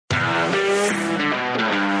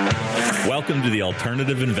Welcome to The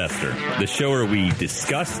Alternative Investor, the show where we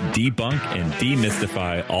discuss, debunk, and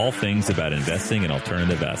demystify all things about investing in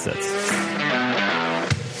alternative assets.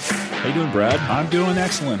 How you doing, Brad? I'm doing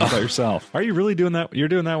excellent. How about yourself? Are you really doing that? You're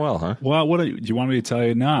doing that well, huh? Well, do you want me to tell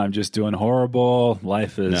you? No, I'm just doing horrible.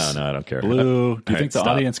 Life is No, I don't care. Blue. Do you think the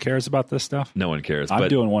audience cares about this stuff? No one cares. I'm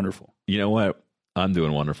doing wonderful. You know what? I'm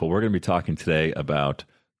doing wonderful. We're going to be talking today about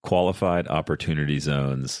qualified opportunity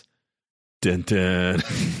zones. Dun, dun.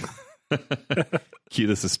 Cue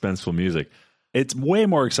the suspenseful music. It's way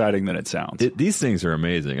more exciting than it sounds. These things are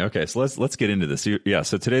amazing. Okay, so let's get into this. Yeah,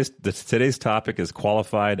 so today's topic is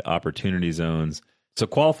qualified opportunity zones. So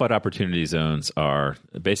qualified opportunity zones are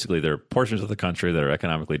basically they're portions of the country that are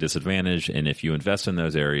economically disadvantaged, and if you invest in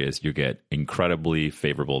those areas, you get incredibly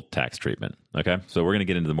favorable tax treatment. Okay, so we're going to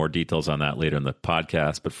get into the more details on that later in the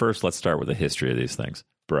podcast, but first let's start with the history of these things.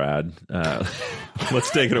 Brad,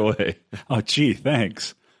 let's take it away. Oh, gee,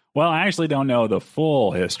 thanks. Well, I actually don't know the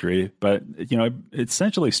full history, but it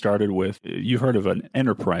essentially started with, you heard of an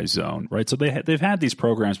enterprise zone, right? So they've had these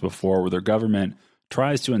programs before where their government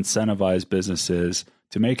tries to incentivize businesses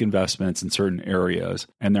to make investments in certain areas,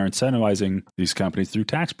 and they're incentivizing these companies through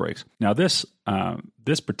tax breaks. Now, this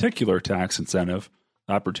particular tax incentive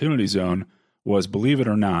opportunity zone was, believe it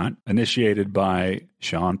or not, initiated by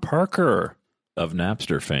Sean Parker of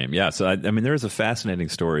Napster fame. Yeah. So, I mean, there's a fascinating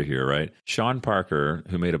story here, right? Sean Parker,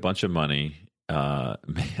 who made a bunch of money, I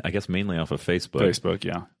guess mainly off of Facebook. Facebook,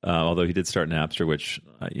 yeah. Although he did start Napster, which,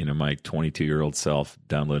 my 22-year-old self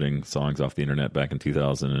downloading songs off the internet back in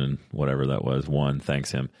 2000 and whatever that was,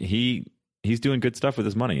 thanks him. He's doing good stuff with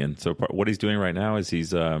his money. And so what he's doing right now is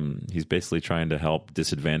he's basically trying to help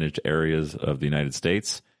disadvantaged areas of the United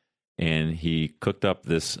States. And he cooked up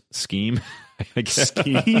this scheme, this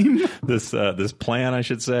plan, I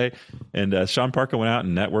should say. And Sean Parker went out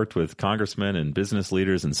and networked with congressmen and business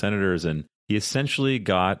leaders and senators, and he essentially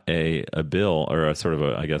got a bill or a sort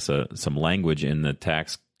of some language in the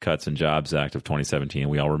Tax Cuts and Jobs Act of 2017.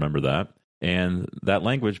 We all remember that. And that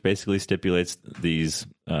language basically stipulates these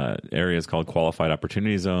areas called qualified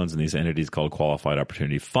opportunity zones and these entities called qualified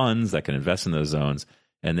opportunity funds that can invest in those zones.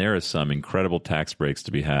 And there is some incredible tax breaks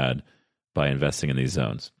to be had by investing in these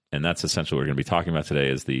zones. And that's essentially what we're going to be talking about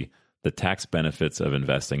today is the tax benefits of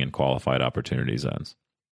investing in qualified opportunity zones.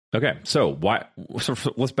 Okay, so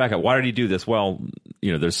let's back up. Why did he do this? Well,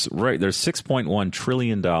 there's $6.1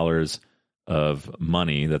 trillion of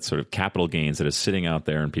money that's sort of capital gains that is sitting out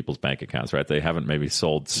there in people's bank accounts, right? They haven't maybe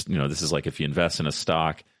sold, this is like if you invest in a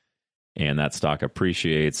stock and that stock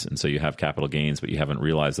appreciates, and so you have capital gains, but you haven't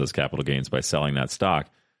realized those capital gains by selling that stock.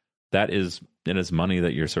 It is money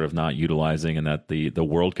that you're sort of not utilizing and that the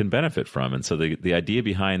world can benefit from. And so the idea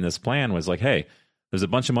behind this plan was like, hey, there's a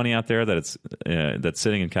bunch of money out there that's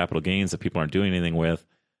sitting in capital gains that people aren't doing anything with.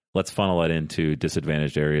 Let's funnel that into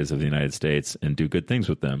disadvantaged areas of the United States and do good things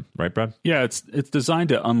with them. Right, Brad? Yeah, it's designed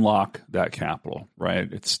to unlock that capital,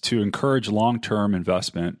 right? It's to encourage long-term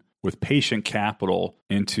investment with patient capital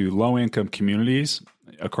into low-income communities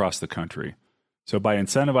across the country. So by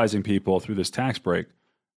incentivizing people through this tax break,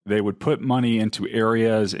 they would put money into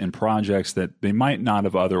areas and projects that they might not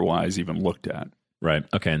have otherwise even looked at. Right.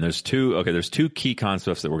 Okay. And there's two key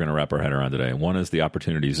concepts that we're going to wrap our head around today. One is the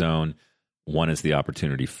opportunity zone. One is the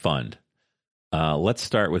opportunity fund. Let's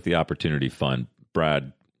start with the opportunity fund.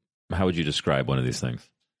 Brad, how would you describe one of these things?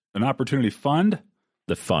 An opportunity fund?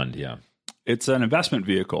 The fund, yeah. It's an investment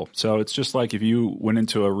vehicle. So it's just like if you went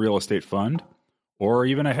into a real estate fund or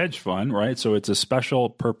even a hedge fund, right? So it's a special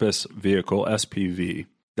purpose vehicle, SPV,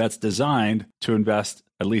 that's designed to invest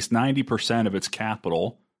at least 90% of its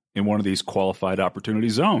capital in one of these qualified opportunity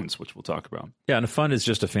zones, which we'll talk about. Yeah, and a fund is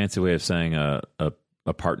just a fancy way of saying a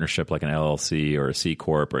partnership like an LLC or a C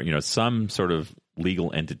Corp or some sort of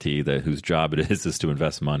legal entity whose job it is to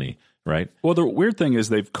invest money, right? Well, the weird thing is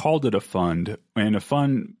they've called it a fund, and a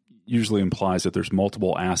fund usually implies that there's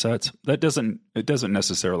multiple assets. It doesn't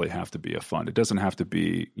necessarily have to be a fund. It doesn't have to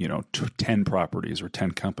be 10 properties or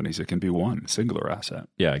 10 companies. It can be one singular asset.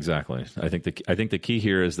 Yeah, exactly. I think the key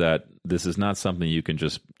here is that this is not something you can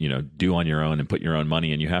just do on your own and put your own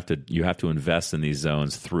money in. You have to invest in these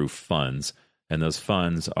zones through funds, and those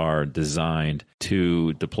funds are designed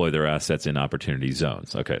to deploy their assets in opportunity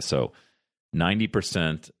zones. Okay, so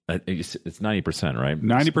 90%. It's 90%, right?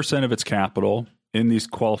 90% of its capital in these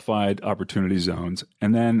qualified opportunity zones.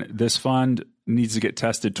 And then this fund needs to get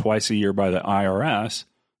tested twice a year by the IRS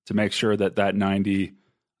to make sure that 90%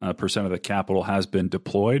 of the capital has been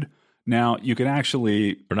deployed. Now, you can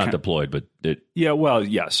actually... Or not deployed, but it... Yeah, well,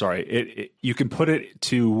 yeah, sorry. You can put it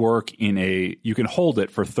to work you can hold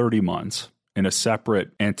it for 30 months in a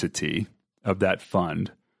separate entity of that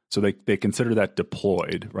fund. So they consider that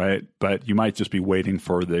deployed, right? But you might just be waiting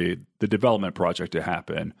for the development project to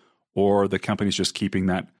happen, or the company's just keeping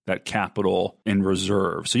that capital in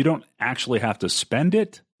reserve. So you don't actually have to spend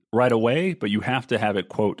it right away, but you have to have it,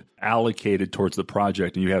 quote, allocated towards the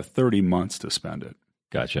project, and you have 30 months to spend it.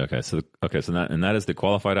 Gotcha. Okay. So that is the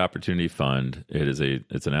Qualified Opportunity Fund. It's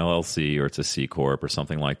an LLC or it's a C corp or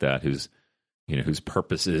something like that, whose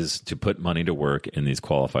purpose is to put money to work in these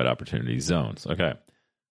qualified opportunity zones. Okay.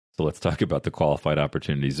 So let's talk about the qualified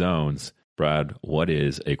opportunity zones. Brad, what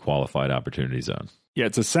is a qualified opportunity zone? Yeah,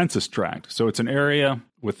 it's a census tract. So it's an area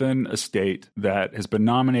within a state that has been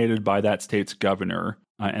nominated by that state's governor,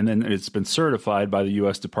 and then it's been certified by the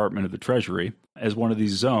U.S. Department of the Treasury as one of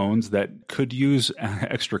these zones that could use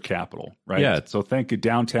extra capital, right? Yeah. So think of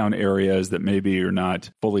downtown areas that maybe are not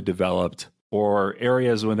fully developed, or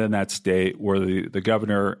areas within that state where the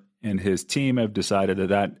governor and his team have decided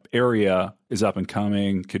that area is up and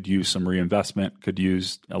coming, could use some reinvestment, could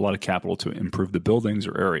use a lot of capital to improve the buildings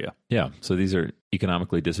or area. Yeah. So these are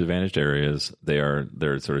economically disadvantaged areas. They're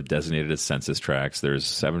sort of designated as census tracts. There's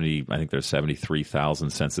 73,000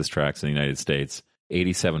 census tracts in the United States.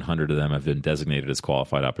 8,700 of them have been designated as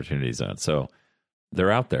qualified opportunity zones. So they're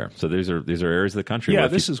out there. So these are areas of the country. Yeah,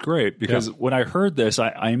 this is great because when I heard this,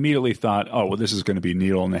 I immediately thought, oh, well, this is going to be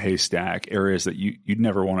needle in the haystack, areas that you'd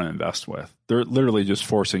never want to invest with. They're literally just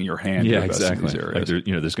forcing your hand to invest in these areas. Like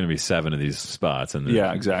there's going to be 7 of these spots.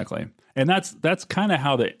 Yeah, exactly. And that's kind of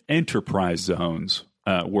how the enterprise zones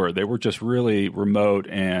were. They were just really remote,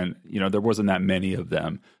 and there wasn't that many of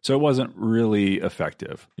them, so it wasn't really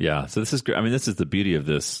effective. Yeah. So this is great. I mean, this is the beauty of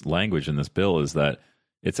this language in this bill, is that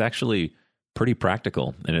it's actually pretty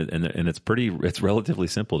practical, and it's relatively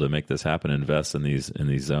simple to make this happen, invest in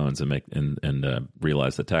these zones and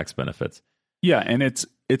realize the tax benefits. Yeah, and it's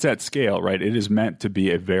at scale, right? It is meant to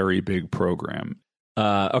be a very big program.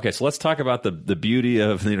 Okay, so let's talk about the beauty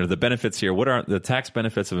of the benefits here. What are the tax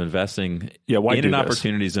benefits of investing in an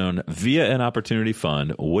opportunity zone via an opportunity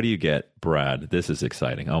fund? What do you get, Brad? This is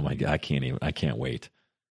exciting. Oh my God, I can't wait.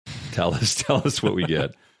 Tell us what we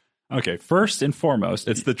get. Okay, first and foremost,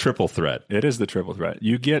 it's the triple threat. It is the triple threat.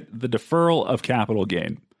 You get the deferral of capital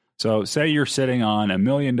gain. So say you're sitting on $1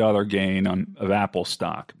 million gain of Apple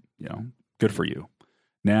stock, good for you.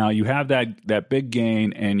 Now you have that big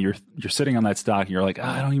gain, and you're sitting on that stock, and you're like,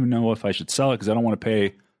 I don't even know if I should sell it because I don't want to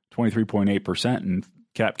pay 23.8% in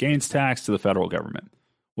cap gains tax to the federal government.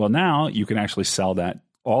 Well, now you can actually sell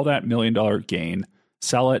all that $1 million gain,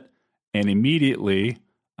 sell it, and immediately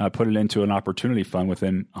put it into an opportunity fund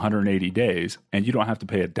within 180 days, and you don't have to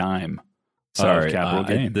pay a dime of capital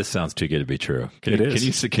gain. This sounds too good to be true. Can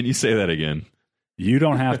you say that again? You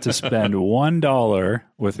don't have to spend $1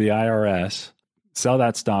 with the IRS, sell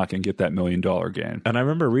that stock, and get that $1 million gain. And I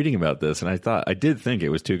remember reading about this, and I did think it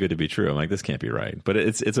was too good to be true. I'm like, this can't be right. But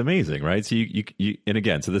it's amazing, right? So you and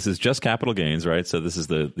again, so this is just capital gains, right? So this is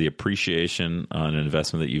the appreciation on an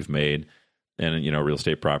investment that you've made in real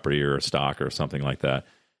estate property or a stock or something like that.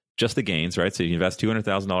 Just the gains, right? So you invest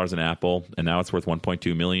 $200,000 in Apple, and now it's worth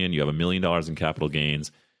 $1.2 million. You have $1 million in capital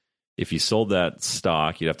gains. If you sold that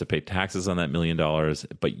stock, you'd have to pay taxes on that $1 million,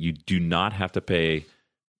 but you do not have to pay.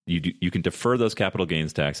 You can defer those capital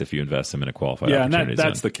gains tax if you invest them in a qualified opportunity and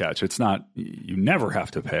that's the catch. It's not you never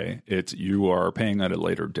have to pay. It's you are paying at a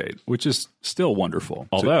later date, which is still wonderful.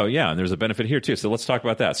 Although, and there's a benefit here too. So let's talk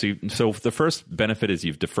about that. So the first benefit is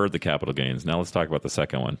you've deferred the capital gains. Now let's talk about the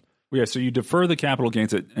second one. Yeah, so you defer the capital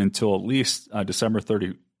gains until at least December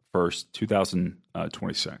 31st,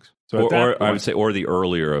 2026. So I would say, or the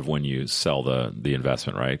earlier of when you sell the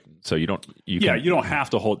investment, right? So you don't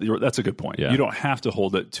have to hold. That's a good point. Yeah. You don't have to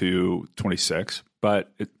hold it to 26,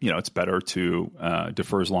 but it's better to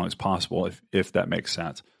defer as long as possible if that makes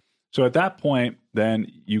sense. So at that point, then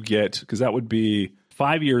you get, because that would be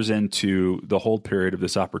 5 years into the hold period of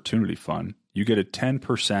this opportunity fund, you get a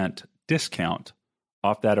 10% discount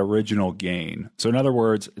off that original gain. So in other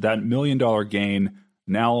words, that $1 million gain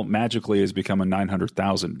now magically has become a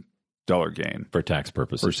 $900,000 gain for tax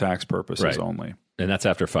purposes. For tax purposes right. Only, and that's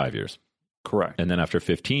after 5 years. Correct. And then after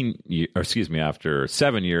after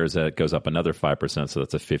 7 years, that goes up another 5%. So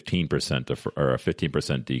that's a 15% or a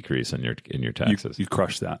 15% decrease in your taxes. You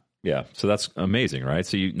crush that. Yeah. So that's amazing, right?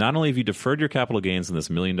 So you not only have you deferred your capital gains in this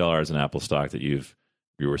 $1 million in Apple stock that you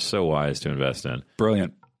were so wise to invest in.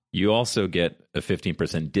 Brilliant. You also get a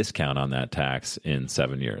 15% discount on that tax in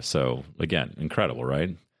 7 years. So again, incredible,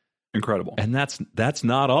 right? Incredible. And that's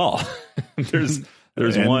not all. There's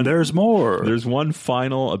more. There's one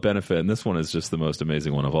final benefit, and this one is just the most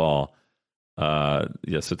amazing one of all.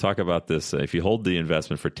 So talk about this. If you hold the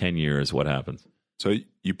investment for 10 years, what happens? So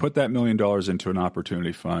you put that $1 million into an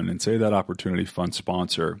opportunity fund, and say that opportunity fund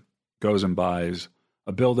sponsor goes and buys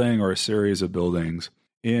a building or a series of buildings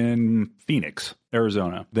in Phoenix,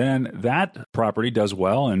 Arizona. Then that property does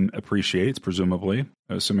well and appreciates, presumably,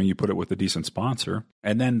 assuming you put it with a decent sponsor.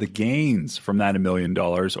 And then the gains from that $1 million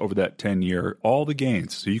over that 10-year, all the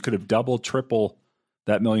gains. So you could have double, triple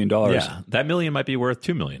that $1 million. Yeah, that million might be worth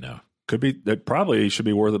 $2 million now. Could be, that probably should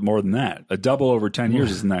be worth more than that. A double over 10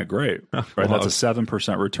 years isn't that great, right? Well, that's a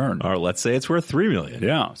 7% return. Or let's say it's worth $3 million.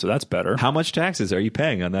 Yeah, so that's better. How much taxes are you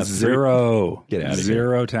paying on that? Zero. Get out of here.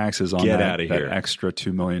 Zero taxes on Get that, out of here. That extra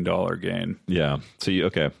 $2 million gain. Yeah. So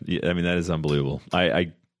okay. I mean, that is unbelievable.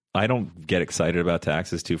 I don't get excited about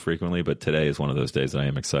taxes too frequently, but today is one of those days that I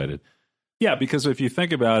am excited. Yeah, because if you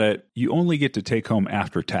think about it, you only get to take home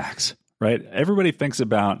after tax, right? Everybody thinks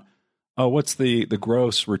about, oh, what's the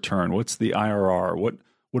gross return? What's the IRR?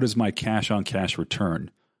 What is my cash on cash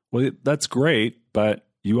return? Well, that's great, but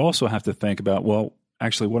you also have to think about, well,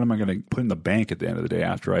 actually, what am I going to put in the bank at the end of the day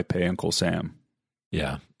after I pay Uncle Sam?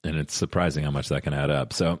 Yeah, and it's surprising how much that can add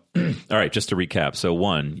up. So, all right, just to recap. So,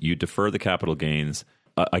 one, you defer the capital gains,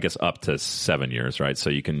 I guess, up to 7 years, right? So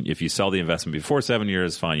you can, if you sell the investment before 7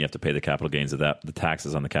 years, fine, you have to pay the capital gains of that, the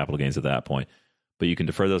taxes on the capital gains at that point. But you can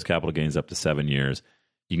defer those capital gains up to 7 years.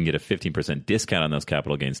 You can get a 15% discount on those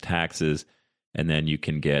capital gains taxes, and then you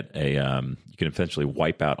can get you can essentially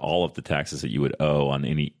wipe out all of the taxes that you would owe on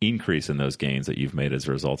any increase in those gains that you've made as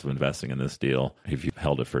a result of investing in this deal if you've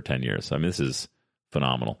held it for 10 years. So, I mean, this is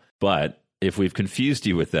phenomenal. But if we've confused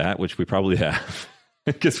you with that, which we probably have,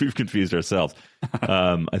 because we've confused ourselves,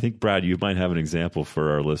 I think, Brad, you might have an example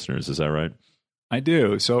for our listeners. Is that right? I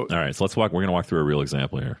do. So, all right. So we're going to walk through a real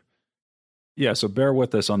example here. Yeah. So bear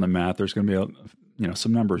with us on the math. There's going to be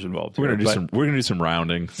some numbers involved. We're going to do some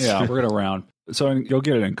rounding. Yeah, we're going to round. So you'll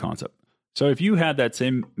get it in concept. So if you had that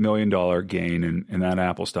same $1 million gain in that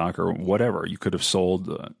Apple stock or whatever, you could have sold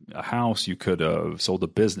a house, you could have sold a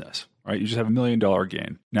business, right? You just have $1 million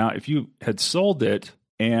gain. Now, if you had sold it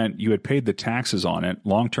and you had paid the taxes on it,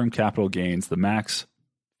 long-term capital gains, the max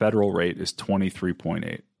federal rate is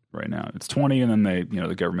 23.8 right now. It's 20, and then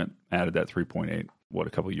the government added that 3.8 a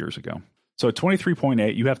couple of years ago. So at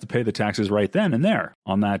 23.8, you have to pay the taxes right then and there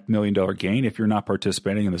on that $1 million gain if you're not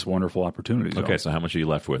participating in this wonderful opportunity zone. Okay, so how much are you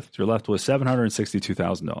left with? So you're left with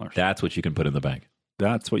 $762,000. That's what you can put in the bank.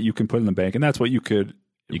 That's what you can put in the bank, and that's what you could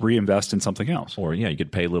reinvest in something else. Or, yeah, you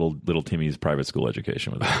could pay little Timmy's private school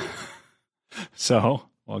education with it. So,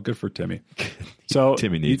 well, good for Timmy. So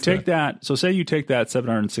Timmy needs you take that. So say you take that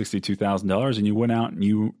 $762,000 and you went out and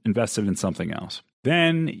you invested in something else.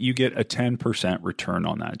 Then you get a 10% return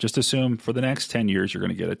on that. Just assume for the next 10 years, you're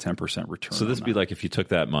going to get a 10% return. So this would be like if you took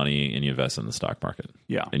that money and you invest in the stock market.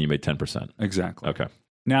 Yeah. And you made 10%. Exactly. Okay.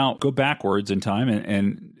 Now go backwards in time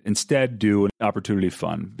and instead do an opportunity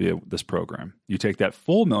fund via this program. You take that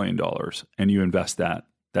full $1 million and you invest that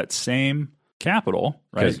same capital,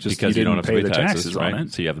 right? Just because you don't have to pay the taxes right? on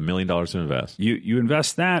it. So you have $1 million to invest. You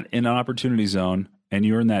invest that in an opportunity zone and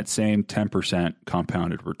you earn that same 10%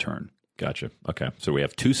 compounded return. Gotcha. Okay. So we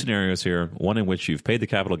have two scenarios here. One in which you've paid the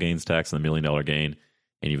capital gains tax on the $1 million gain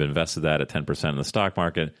and you've invested that at 10% in the stock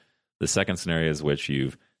market. The second scenario is which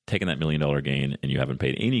you've taken that $1 million gain and you haven't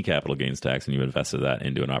paid any capital gains tax and you invested that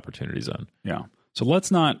into an opportunity zone. Yeah. So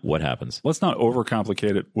let's not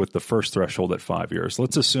overcomplicate it with the first threshold at 5 years.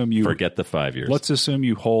 Let's assume you forget the 5 years. Let's assume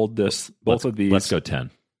you hold both of these. Let's go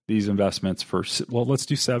 10. These investments for, well, let's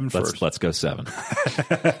do 7 first. Let's go 7.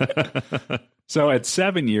 So at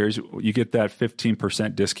 7 years, you get that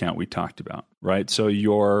 15% discount we talked about, right? So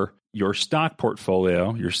your stock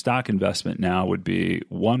portfolio, your stock investment now would be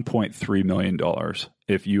 $1.3 million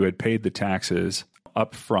if you had paid the taxes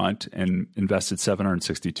up front and invested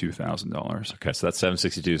 $762,000. Okay, so that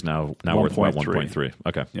 762 is now worth about 1.3.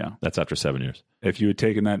 Okay, yeah, that's after 7 years. If you had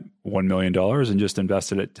taken that $1 million and just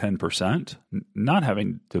invested at 10%, not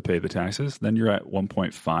having to pay the taxes, then you're at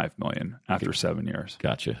 $1.5 million after 7 years.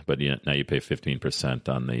 Gotcha. But now you pay 15%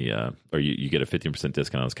 on the, or you get a 15%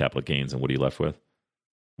 discount on those capital gains, and what are you left with?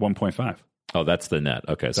 1.5. Oh, that's the net.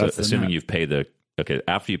 Okay, so assuming you've paid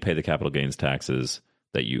after you pay the capital gains taxes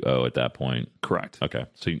that you owe at that point. Correct. Okay.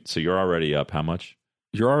 So you're already up how much?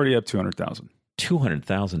 You're already up $200,000.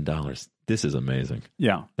 $200,000. This is amazing.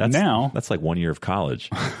 Yeah. That's like 1 year of college.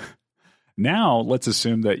 Now let's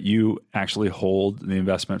assume that you actually hold the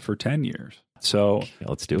investment for 10 years. So okay,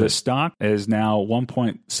 let's do it. The stock is now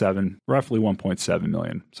roughly 1.7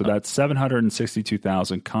 million. So that's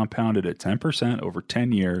 762,000 compounded at 10% over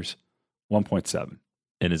 10 years, 1.7.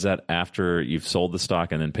 And is that after you've sold the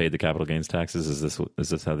stock and then paid the capital gains taxes? Is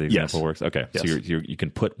this how the example works? Okay, yes. So you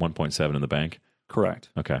can put 1.7 in the bank. Correct.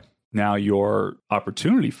 Okay, Now your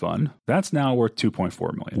opportunity fund, that's now worth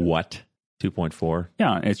 $2.4 million. What? 2.4?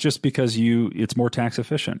 Yeah, it's just because it's more tax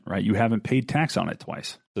efficient, right? You haven't paid tax on it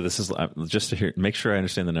twice. So this is just to make sure I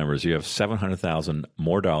understand the numbers. You have $700,000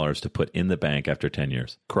 more dollars to put in the bank after 10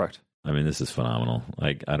 years. Correct. I mean, this is phenomenal.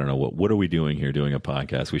 Like, I don't know what are we doing here doing a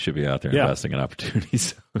podcast? We should be out there investing in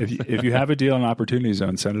opportunities. If you have a deal in Opportunity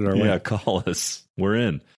Zone, send it our way. Yeah, call us. We're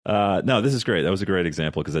in. No, this is great. That was a great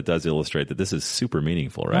example because it does illustrate that this is super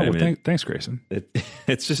meaningful, right? Oh, well, thanks, Grayson.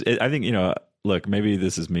 It's just, I think, look, maybe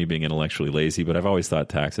this is me being intellectually lazy, but I've always thought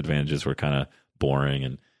tax advantages were kind of boring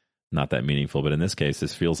and not that meaningful. But in this case,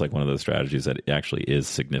 this feels like one of those strategies that actually is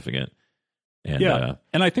significant. And,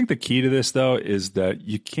 and I think the key to this, though, is that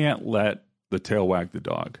you can't let the tail wag the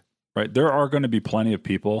dog, right? There are going to be plenty of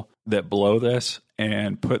people that blow this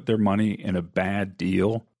and put their money in a bad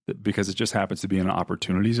deal because it just happens to be in an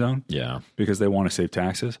opportunity zone. Yeah. Because they want to save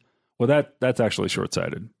taxes. Well, that's actually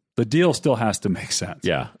short-sighted. The deal still has to make sense.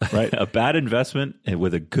 Yeah. Right. A bad investment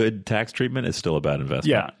with a good tax treatment is still a bad investment.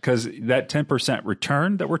 Yeah. Because that 10%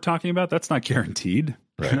 return that we're talking about, that's not guaranteed.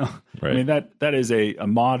 Right. Right. I mean, that is a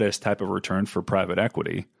modest type of return for private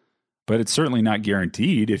equity, but it's certainly not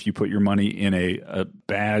guaranteed if you put your money in a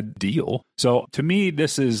bad deal. So to me,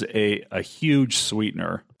 this is a huge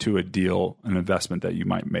sweetener to a deal, an investment that you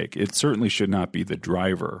might make. It certainly should not be the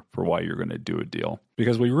driver for why you're going to do a deal,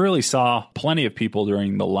 because we really saw plenty of people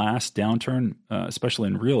during the last downturn, especially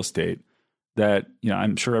in real estate, that,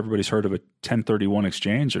 I'm sure everybody's heard of a 1031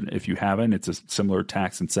 exchange. And if you haven't, it's a similar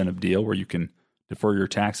tax incentive deal where you can defer your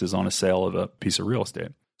taxes on a sale of a piece of real estate.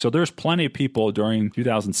 So there's plenty of people during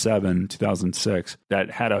 2007, 2006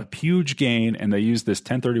 that had a huge gain and they used this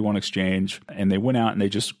 1031 exchange and they went out and they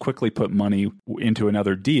just quickly put money into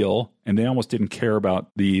another deal and they almost didn't care about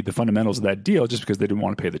the fundamentals of that deal just because they didn't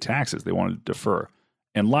want to pay the taxes. They wanted to defer.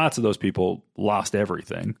 And lots of those people lost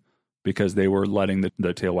everything because they were letting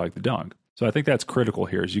the tail wag the dog. So I think that's critical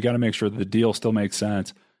here is you got to make sure that the deal still makes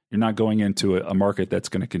sense. You're not going into a market that's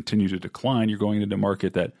going to continue to decline. You're going into a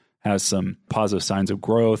market that has some positive signs of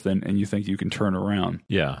growth and you think you can turn around.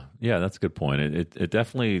 Yeah, that's a good point. It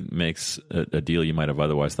definitely makes a deal you might have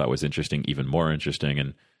otherwise thought was interesting even more interesting.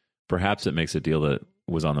 And perhaps it makes a deal that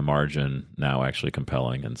was on the margin now actually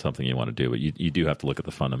compelling and something you want to do. But you do have to look at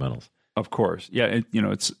the fundamentals. Of course. Yeah,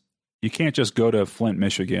 it's you can't just go to Flint,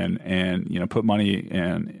 Michigan and put money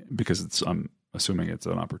in because I'm assuming it's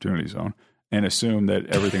an opportunity zone. And assume that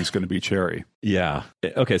everything's going to be cherry. Yeah.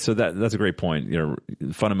 Okay. So that's a great point.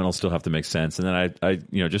 Fundamentals still have to make sense. And then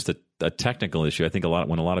I just a technical issue. I think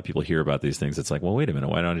when a lot of people hear about these things, it's like, well, wait a minute.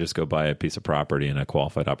 Why don't I just go buy a piece of property in a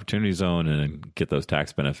qualified opportunity zone and get those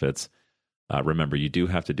tax benefits? Remember, you do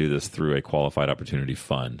have to do this through a qualified opportunity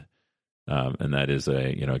fund. And that is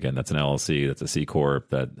again, that's an LLC, that's a C Corp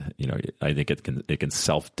that, I think it can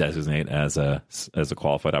self-designate as a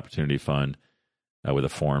qualified opportunity fund. With a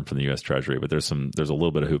form from the U.S. Treasury, but there's a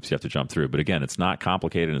little bit of hoops you have to jump through. But again, it's not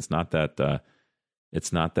complicated. And it's not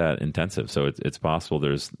that intensive. So it's possible.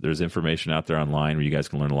 There's information out there online where you guys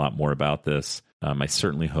can learn a lot more about this. I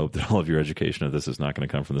certainly hope that all of your education of this is not going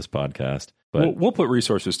to come from this podcast. But we'll put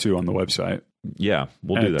resources too on the website. Yeah,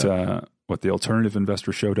 we'll do that.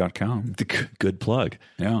 thealternativeInvestorShow.com. Good plug.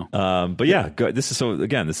 Yeah. But yeah, this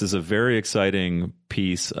is a very exciting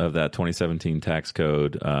piece of that 2017 tax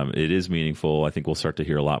code. It is meaningful. I think we'll start to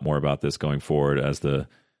hear a lot more about this going forward as the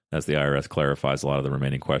IRS clarifies a lot of the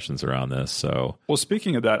remaining questions around this. So, well,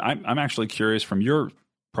 speaking of that, I'm actually curious from your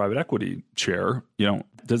private equity chair,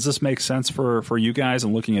 does this make sense for you guys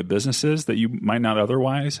in looking at businesses that you might not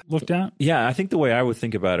otherwise looked at? Yeah, I think the way I would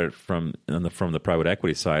think about it from the private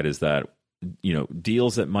equity side is that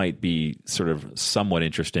deals that might be sort of somewhat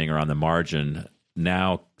interesting or on the margin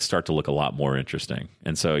now start to look a lot more interesting.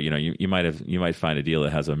 And so, you might find a deal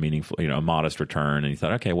that has a meaningful, a modest return, and you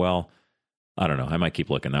thought, okay, well, I don't know, I might keep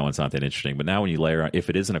looking. That one's not that interesting. But now when you layer on, if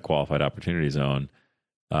it isn't a qualified opportunity zone,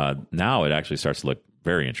 now it actually starts to look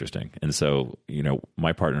very interesting. And so,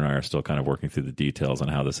 my partner and I are still kind of working through the details on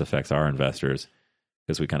how this affects our investors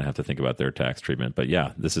because we kind of have to think about their tax treatment. But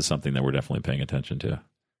yeah, this is something that we're definitely paying attention to.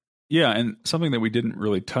 Yeah, and something that we didn't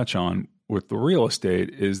really touch on with the real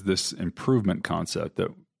estate is this improvement concept that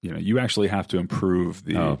you actually have to improve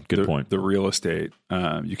the real estate.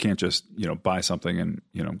 You can't just buy something and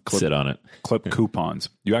sit on it, clip coupons.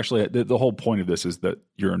 You actually the whole point of this is that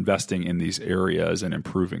you're investing in these areas and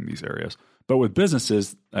improving these areas. But with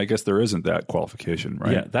businesses, I guess there isn't that qualification,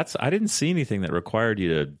 right? Yeah, I didn't see anything that required you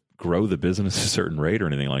to grow the business a certain rate or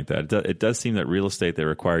anything like that. It does seem that real estate, they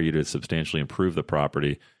require you to substantially improve the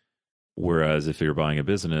property. Whereas if you're buying a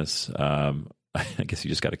business, I guess you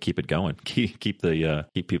just got to keep it going, keep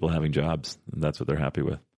people having jobs. And that's what they're happy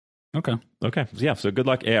with. Okay. Okay. Yeah. So good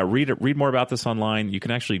luck. Yeah. Read more about this online. You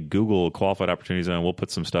can actually Google Qualified Opportunity Zone. We'll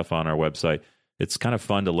put some stuff on our website. It's kind of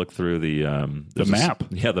fun to look through the map.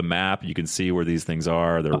 The map. You can see where these things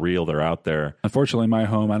are. They're real. They're out there. Unfortunately, my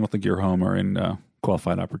home, I don't think your home are in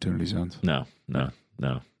Qualified Opportunity Zones. No. That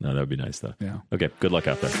would be nice, though. Yeah. Okay. Good luck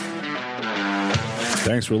out there.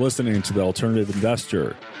 Thanks for listening to The Alternative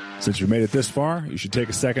Investor. Since you made it this far, you should take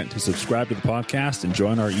a second to subscribe to the podcast and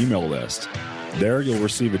join our email list. There, you'll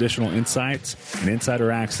receive additional insights and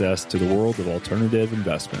insider access to the world of alternative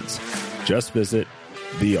investments. Just visit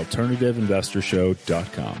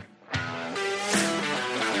thealternativeinvestorshow.com.